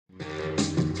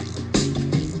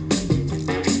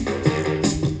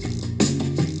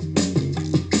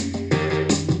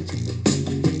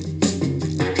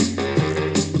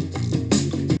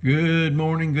Good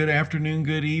morning, good afternoon,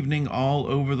 good evening, all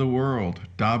over the world.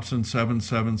 Dobson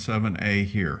 777A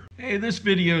here. Hey, this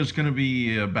video is going to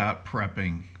be about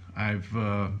prepping. I've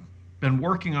been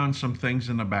working on some things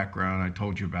in the background I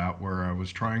told you about where I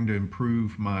was trying to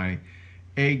improve my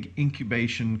egg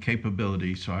incubation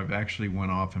capability. So I've actually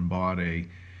went off and bought a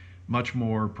much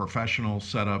more professional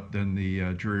setup than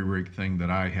the jury rig thing that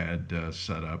I had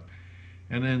set up.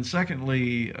 And then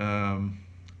secondly,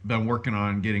 been working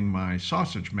on getting my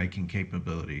sausage making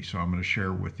capability, so I'm going to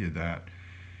share with you that.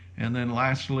 And then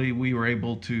lastly, we were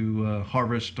able to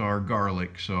harvest our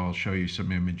garlic, so I'll show you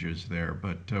some images there.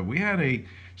 But we had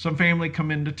some family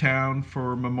come into town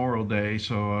for Memorial Day,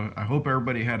 so I hope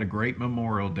everybody had a great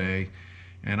Memorial Day.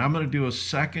 And I'm going to do a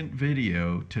second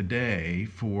video today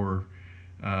for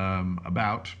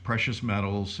about precious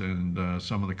metals and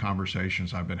some of the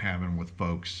conversations I've been having with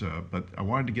folks. But I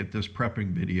wanted to get this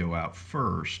prepping video out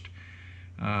first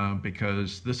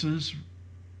because this is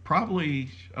probably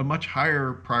a much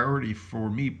higher priority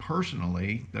for me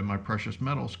personally than my precious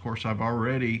metals. Of course, I've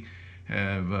already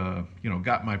have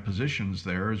got my positions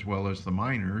there as well as the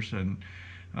miners, and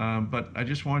but I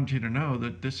just wanted you to know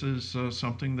that this is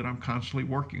something that I'm constantly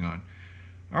working on.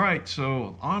 All right,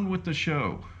 so on with the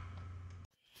show.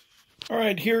 All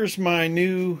right, here's my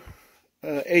new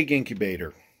egg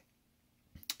incubator,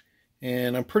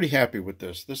 and I'm pretty happy with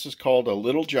this. This is called a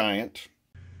Little Giant.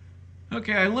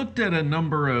 Okay, I looked at a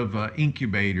number of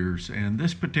incubators, and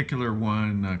this particular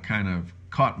one kind of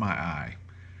caught my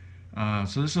eye.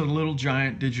 So this is a Little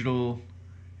Giant digital,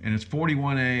 and it's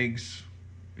 41 eggs.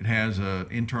 It has an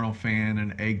internal fan,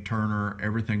 an egg turner,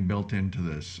 everything built into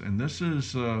this, and this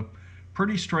is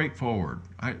pretty straightforward.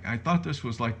 I thought this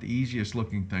was like the easiest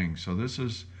looking thing. So this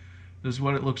is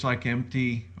what it looks like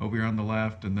empty over here on the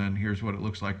left, and then here's what it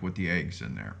looks like with the eggs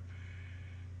in there.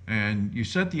 And you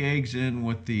set the eggs in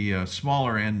with the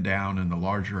smaller end down and the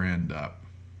larger end up.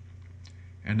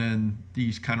 And then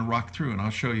these kind of rock through, and I'll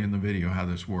show you in the video how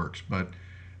this works. But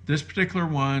this particular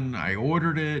one, I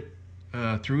ordered it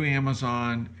through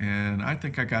Amazon, and I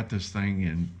think I got this thing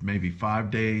in maybe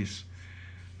 5 days.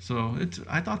 So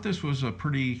I thought this was a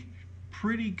pretty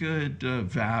good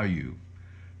value.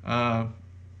 I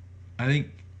think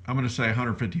I'm going to say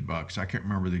 150 bucks. I can't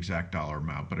remember the exact dollar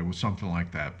amount, but it was something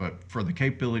like that. But for the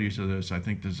capabilities of this, I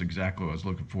think this is exactly what I was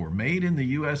looking for. Made in the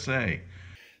USA.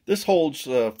 This holds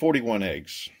 41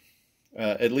 eggs,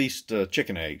 at least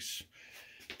chicken eggs.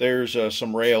 There's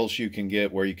some rails you can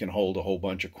get where you can hold a whole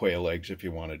bunch of quail eggs if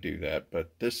you want to do that.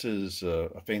 But this is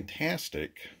a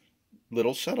fantastic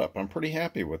little setup. I'm pretty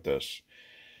happy with this.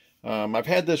 I've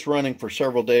had this running for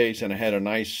several days, and it had a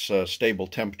nice stable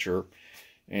temperature,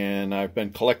 and I've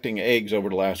been collecting eggs over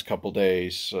the last couple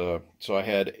days, so I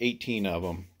had 18 of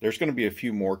them. There's going to be a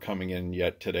few more coming in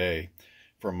yet today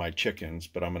from my chickens,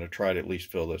 but I'm going to try to at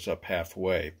least fill this up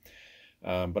halfway.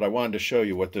 But I wanted to show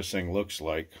you what this thing looks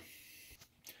like.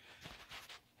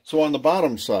 So on the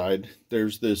bottom side,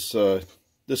 there's this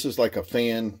is like a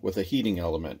fan with a heating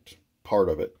element, part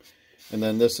of it. And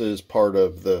then this is part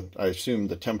of I assume,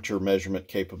 the temperature measurement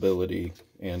capability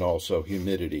and also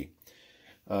humidity.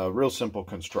 Real simple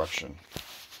construction.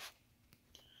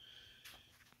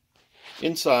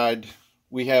 Inside,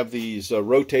 we have these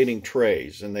rotating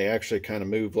trays, and they actually kind of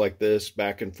move like this,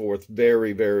 back and forth,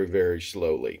 very, very, very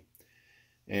slowly.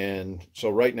 And so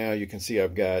right now you can see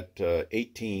I've got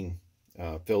 18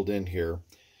 filled in here.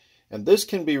 And this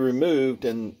can be removed,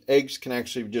 and eggs can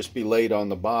actually just be laid on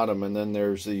the bottom, and then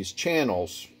there's these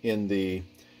channels in the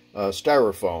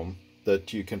styrofoam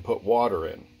that you can put water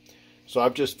in. So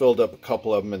I've just filled up a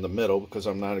couple of them in the middle because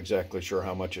I'm not exactly sure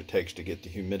how much it takes to get the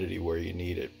humidity where you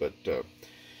need it. But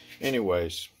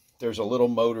anyways, there's a little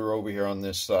motor over here on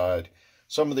this side.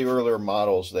 Some of the earlier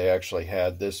models, they actually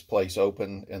had this place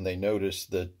open, and they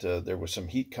noticed that there was some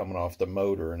heat coming off the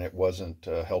motor, and it wasn't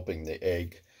helping the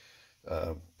egg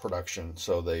production,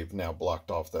 so they've now blocked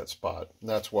off that spot. And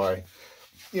that's why,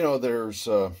 there's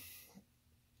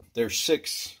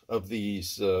 6 of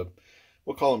these,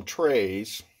 we'll call them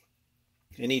trays,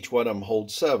 and each one of them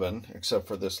holds 7, except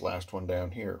for this last one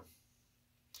down here.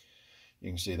 You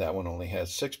can see that one only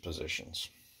has 6 positions.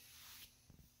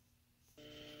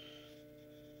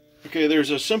 Okay, there's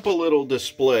a simple little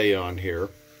display on here.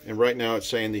 And right now it's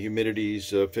saying the humidity's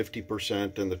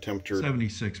 50% and the temperature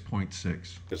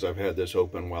 76.6, because I've had this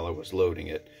open while I was loading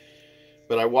it.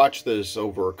 But I watched this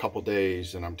over a couple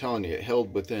days, and I'm telling you, it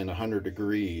held within 100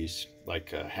 degrees,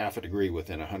 like half a degree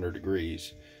within 100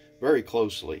 degrees, very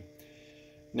closely.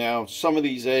 Now, some of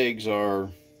these eggs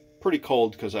are pretty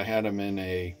cold because I had them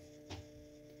in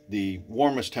the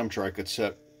warmest temperature I could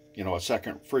set you know, a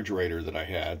second refrigerator that I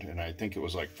had, and I think it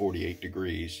was like 48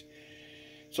 degrees.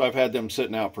 So I've had them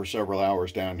sitting out for several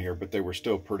hours down here, but they were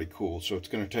still pretty cool. So it's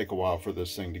going to take a while for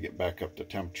this thing to get back up to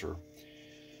temperature.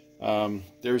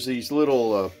 There's these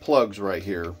little plugs right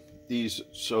here, these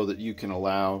so that you can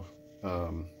allow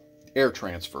air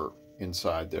transfer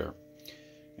inside there.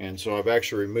 And so I've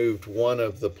actually removed one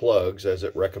of the plugs as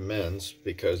it recommends,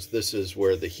 because this is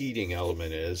where the heating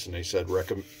element is, and they said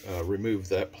remove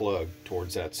that plug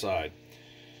towards that side.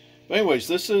 But anyways,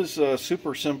 this is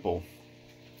super simple.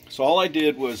 So all I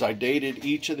did was I dated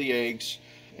each of the eggs,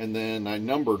 and then I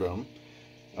numbered them,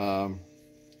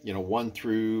 you know, 1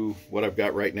 through what I've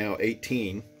got right now,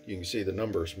 18. You can see the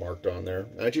numbers marked on there.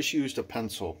 I just used a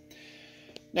pencil.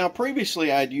 Now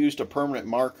previously I'd used a permanent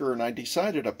marker, and I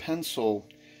decided a pencil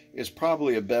is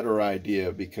probably a better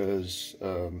idea, because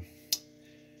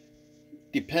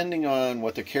depending on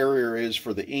what the carrier is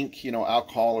for the ink, you know,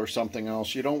 alcohol or something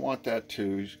else, you don't want that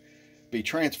to be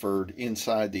transferred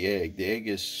inside the egg. The egg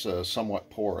is somewhat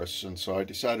porous, and so I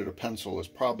decided a pencil is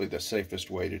probably the safest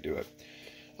way to do it.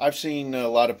 I've seen a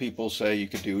lot of people say you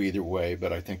could do either way,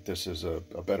 but I think this is a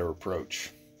better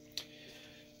approach.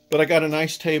 But I got a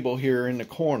nice table here in the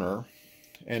corner,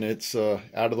 and it's out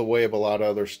of the way of a lot of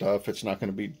other stuff. It's not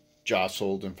going to be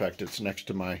jostled. In fact, it's next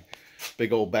to my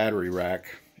big old battery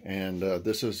rack, and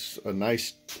this is a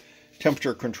nice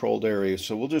temperature controlled area,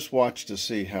 so we'll just watch to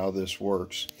see how this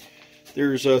works.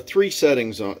 There's 3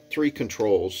 settings on 3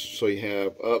 controls, so you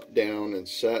have up, down, and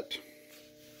set.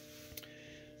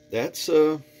 That's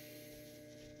it.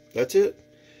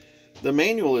 The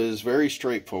manual is very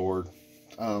straightforward.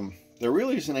 There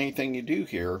really isn't anything you do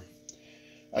here.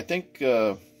 I think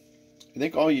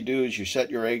all you do is you set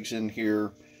your eggs in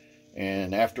here,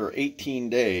 and after 18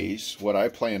 days, what I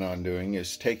plan on doing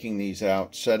is taking these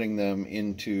out, setting them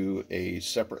into a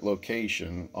separate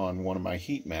location on one of my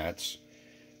heat mats.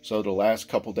 So the last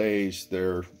couple days,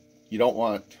 you don't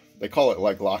want, they call it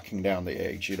like locking down the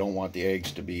eggs. You don't want the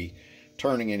eggs to be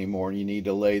turning anymore. You need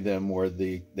to lay them where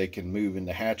they can move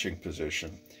into hatching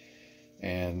position.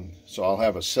 And so I'll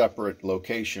have a separate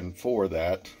location for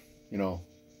that, you know,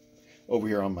 over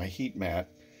here on my heat mat,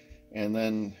 and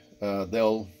then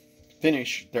they'll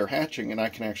finish their hatching, and I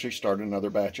can actually start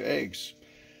another batch of eggs.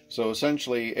 So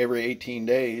essentially every 18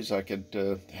 days I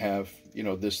could have, you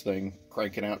know, this thing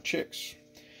cranking out chicks,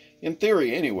 in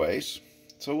theory anyways.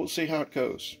 So we'll see how it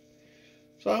goes.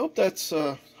 So I hope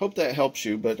that helps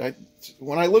you. But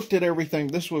when I looked at everything,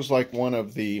 this was like one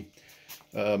of the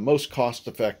most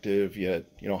cost-effective yet,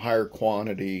 you know, higher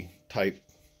quantity type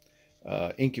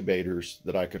incubators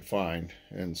that I could find.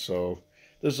 And so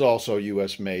this is also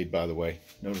US made, by the way.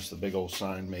 Notice the big old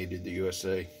sign, made in the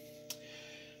USA.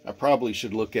 I probably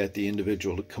should look at the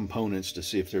individual components to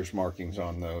see if there's markings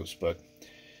on those, but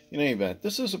in any event,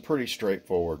 this is a pretty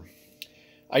straightforward.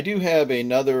 I do have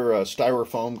another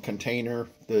styrofoam container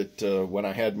that when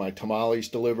I had my tamales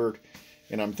delivered,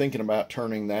 and I'm thinking about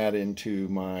turning that into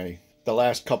the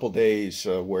last couple days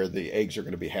where the eggs are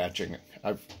going to be hatching.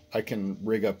 I can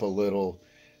rig up a little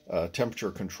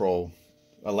temperature control,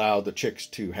 allow the chicks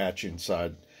to hatch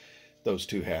inside those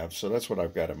 2 halves. So that's what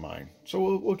I've got in mind.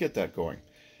 So we'll get that going.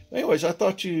 Anyways, I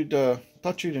thought you'd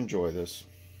enjoy this.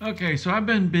 Okay, so I've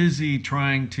been busy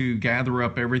trying to gather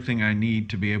up everything I need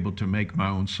to be able to make my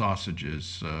own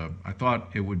sausages. I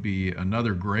thought it would be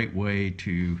another great way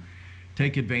to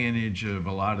take advantage of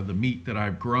a lot of the meat that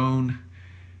I've grown.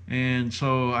 And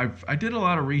so I did a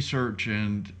lot of research,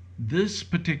 and this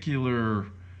particular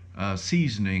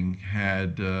seasoning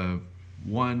had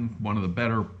one of the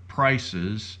better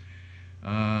prices,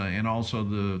 and also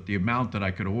the amount that I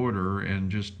could order,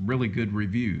 and just really good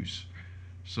reviews.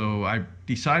 So I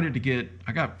decided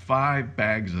I got 5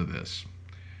 bags of this.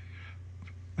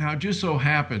 Now it just so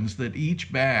happens that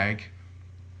each bag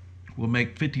will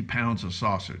make 50 pounds of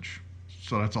sausage.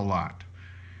 So that's a lot.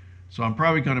 So I'm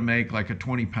probably going to make like a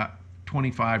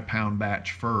 25 pound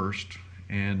batch first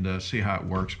and see how it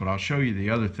works. But I'll show you the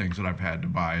other things that I've had to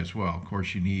buy as well. Of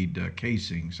course, you need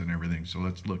casings and everything. So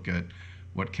let's look at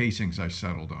what casings I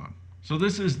settled on. So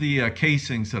this is the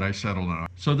casings that I settled on.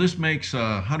 So this makes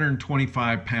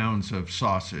 125 pounds of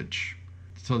sausage.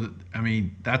 So that, I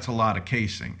mean, that's a lot of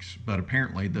casings, but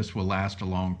apparently this will last a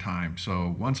long time.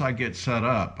 So once I get set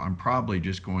up, I'm probably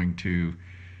just going to,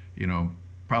 you know,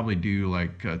 probably do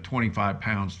like 25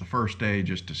 pounds the first day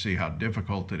just to see how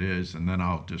difficult it is, and then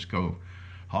I'll just go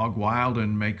hog wild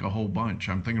and make a whole bunch.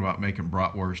 I'm thinking about making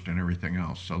bratwurst and everything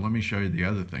else. So let me show you the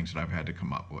other things that I've had to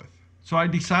come up with. So I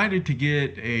decided to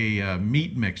get a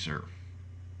meat mixer.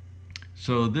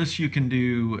 So this you can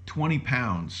do 20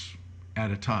 pounds at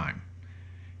a time.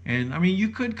 And I mean, you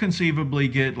could conceivably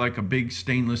get like a big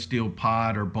stainless steel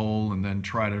pot or bowl and then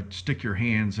try to stick your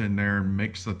hands in there and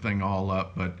mix the thing all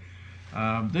up. But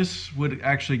this would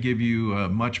actually give you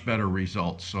much better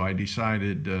results. So I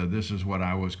decided this is what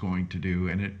I was going to do,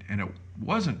 and it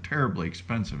wasn't terribly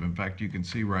expensive. In fact, you can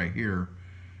see right here,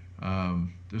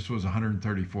 this was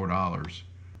 $134.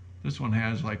 This one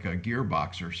has like a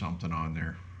gearbox or something on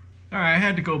there. All right, I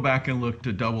had to go back and look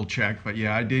to double check, but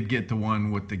yeah, I did get the one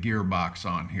with the gearbox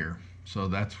on here. So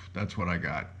that's what I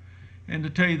got. And to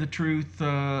tell you the truth,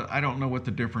 I don't know what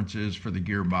the difference is for the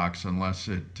gearbox unless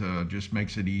it just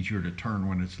makes it easier to turn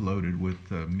when it's loaded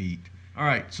with meat. All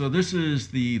right, so this is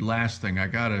the last thing. I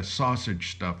got a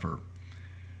sausage stuffer.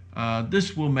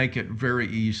 This will make it very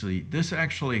easily. This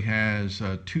actually has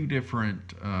two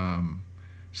different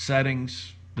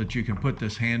settings that you can put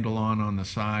this handle on the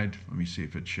side. Let me see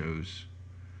if it shows.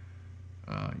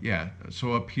 Yeah,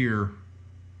 so up here,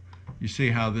 you see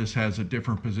how this has a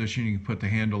different position you can put the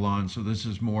handle on, so this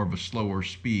is more of a slower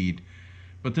speed.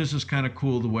 But this is kind of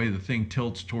cool the way the thing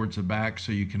tilts towards the back,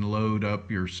 so you can load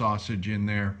up your sausage in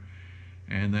there,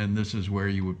 and then this is where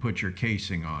you would put your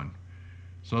casing on.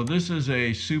 So this is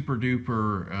a super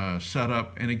duper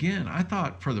setup, and again, I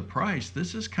thought for the price,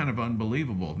 this is kind of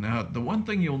unbelievable. Now, the one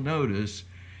thing you'll notice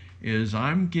is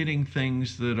I'm getting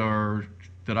things that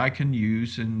I can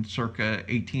use in circa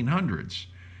 1800s.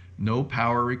 No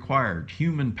power required,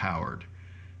 human powered,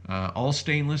 all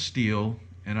stainless steel.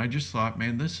 And I just thought,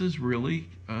 man, this is really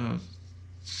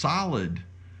solid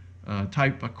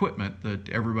type equipment that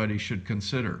everybody should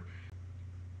consider.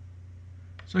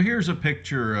 So here's a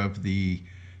picture of the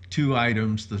two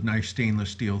items, the nice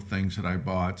stainless steel things that I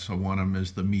bought. So one of them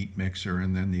is the meat mixer,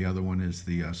 and then the other one is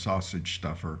the sausage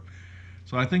stuffer.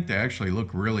 So I think they actually look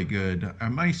really good. I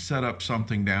might set up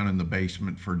something down in the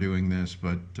basement for doing this,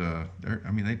 but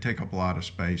I mean, they take up a lot of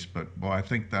space, but boy, I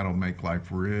think that'll make life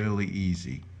really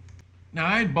easy. Now,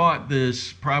 I bought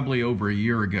this probably over a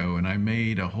year ago, and I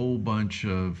made a whole bunch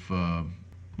of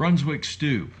Brunswick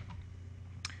stew.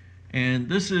 And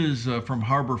this is from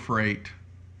Harbor Freight,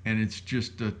 and it's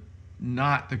just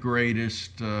not the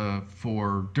greatest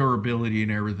for durability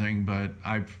and everything, but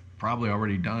I've probably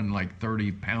already done like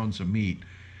 30 pounds of meat.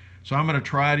 So I'm going to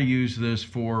try to use this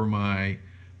for my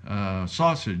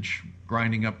sausage,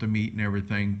 grinding up the meat and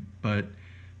everything. But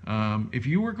if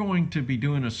you were going to be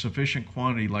doing a sufficient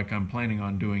quantity like I'm planning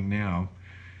on doing now,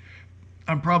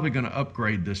 I'm probably going to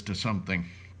upgrade this to something.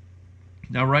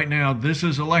 Now right now this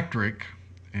is electric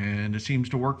and it seems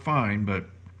to work fine, but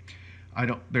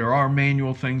there are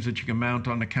manual things that you can mount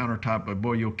on the countertop, but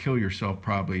boy, you'll kill yourself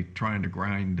probably trying to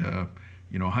grind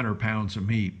 100 pounds of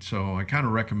meat. So I kind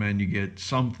of recommend you get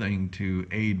something to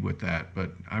aid with that.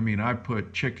 But I mean, I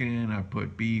put chicken, I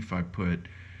put beef, I put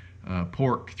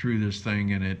pork through this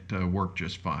thing, and it worked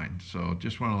just fine. So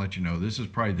just want to let you know, this is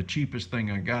probably the cheapest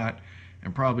thing I got,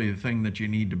 and probably the thing that you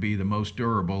need to be the most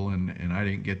durable, and I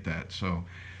didn't get that. So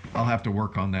I'll have to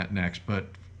work on that next. But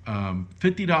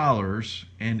 $50,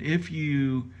 and if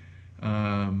you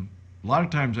a lot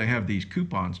of times they have these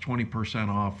coupons, 20%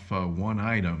 off one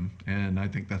item, and I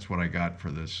think that's what I got for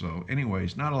this. So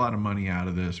anyways, not a lot of money out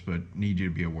of this, but need you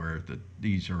to be aware that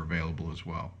these are available as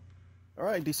well. All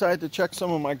right, decided to check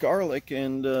some of my garlic,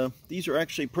 and these are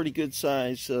actually pretty good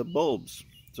size bulbs.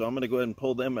 So I'm going to go ahead and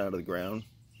pull them out of the ground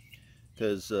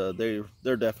because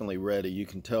they're definitely ready. You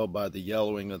can tell by the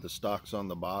yellowing of the stalks on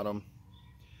the bottom.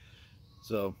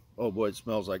 So, oh boy, it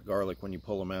smells like garlic when you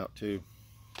pull them out too.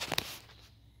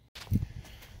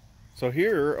 So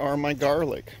here are my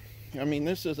garlic. I mean,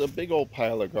 this is a big old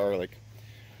pile of garlic.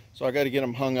 So I got to get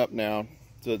them hung up now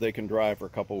so they can dry for a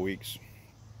couple weeks.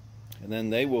 And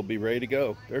then they will be ready to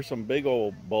go. There's some big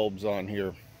old bulbs on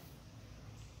here.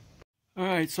 All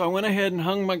right, so I went ahead and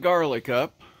hung my garlic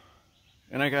up.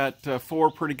 And I got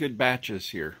 4 pretty good batches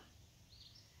here.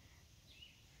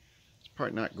 It's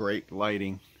probably not great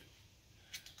lighting.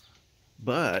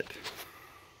 But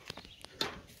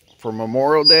for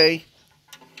Memorial Day,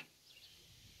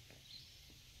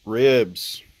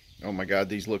 ribs. Oh my God,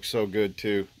 these look so good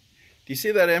too. Do you see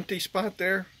that empty spot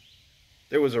there?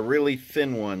 There was a really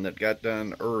thin one that got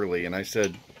done early, and I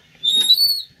said,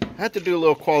 I had to do a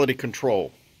little quality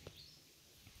control.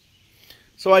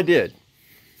 So I did.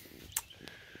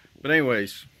 But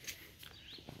anyways,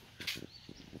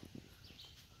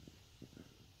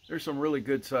 there's some really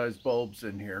good sized bulbs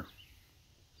in here.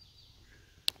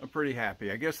 I'm pretty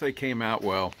happy. I guess they came out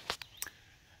well.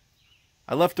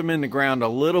 I left them in the ground a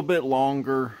little bit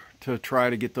longer to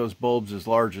try to get those bulbs as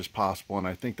large as possible, and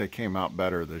I think they came out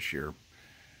better this year.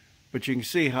 But you can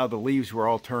see how the leaves were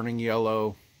all turning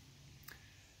yellow,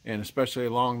 and especially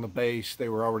along the base, they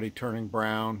were already turning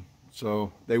brown,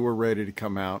 so they were ready to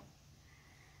come out.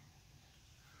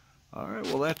 All right,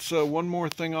 well, that's one more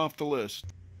thing off the list.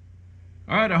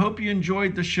 All right, I hope you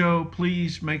enjoyed the show.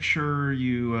 Please make sure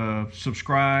you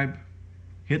subscribe,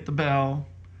 hit the bell,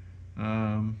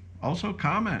 also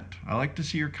comment. I like to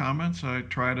see your comments. I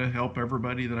try to help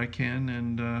everybody that I can,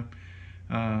 and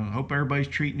hope everybody's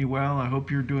treating you well. I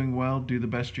hope you're doing well. Do the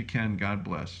best you can. God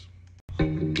bless.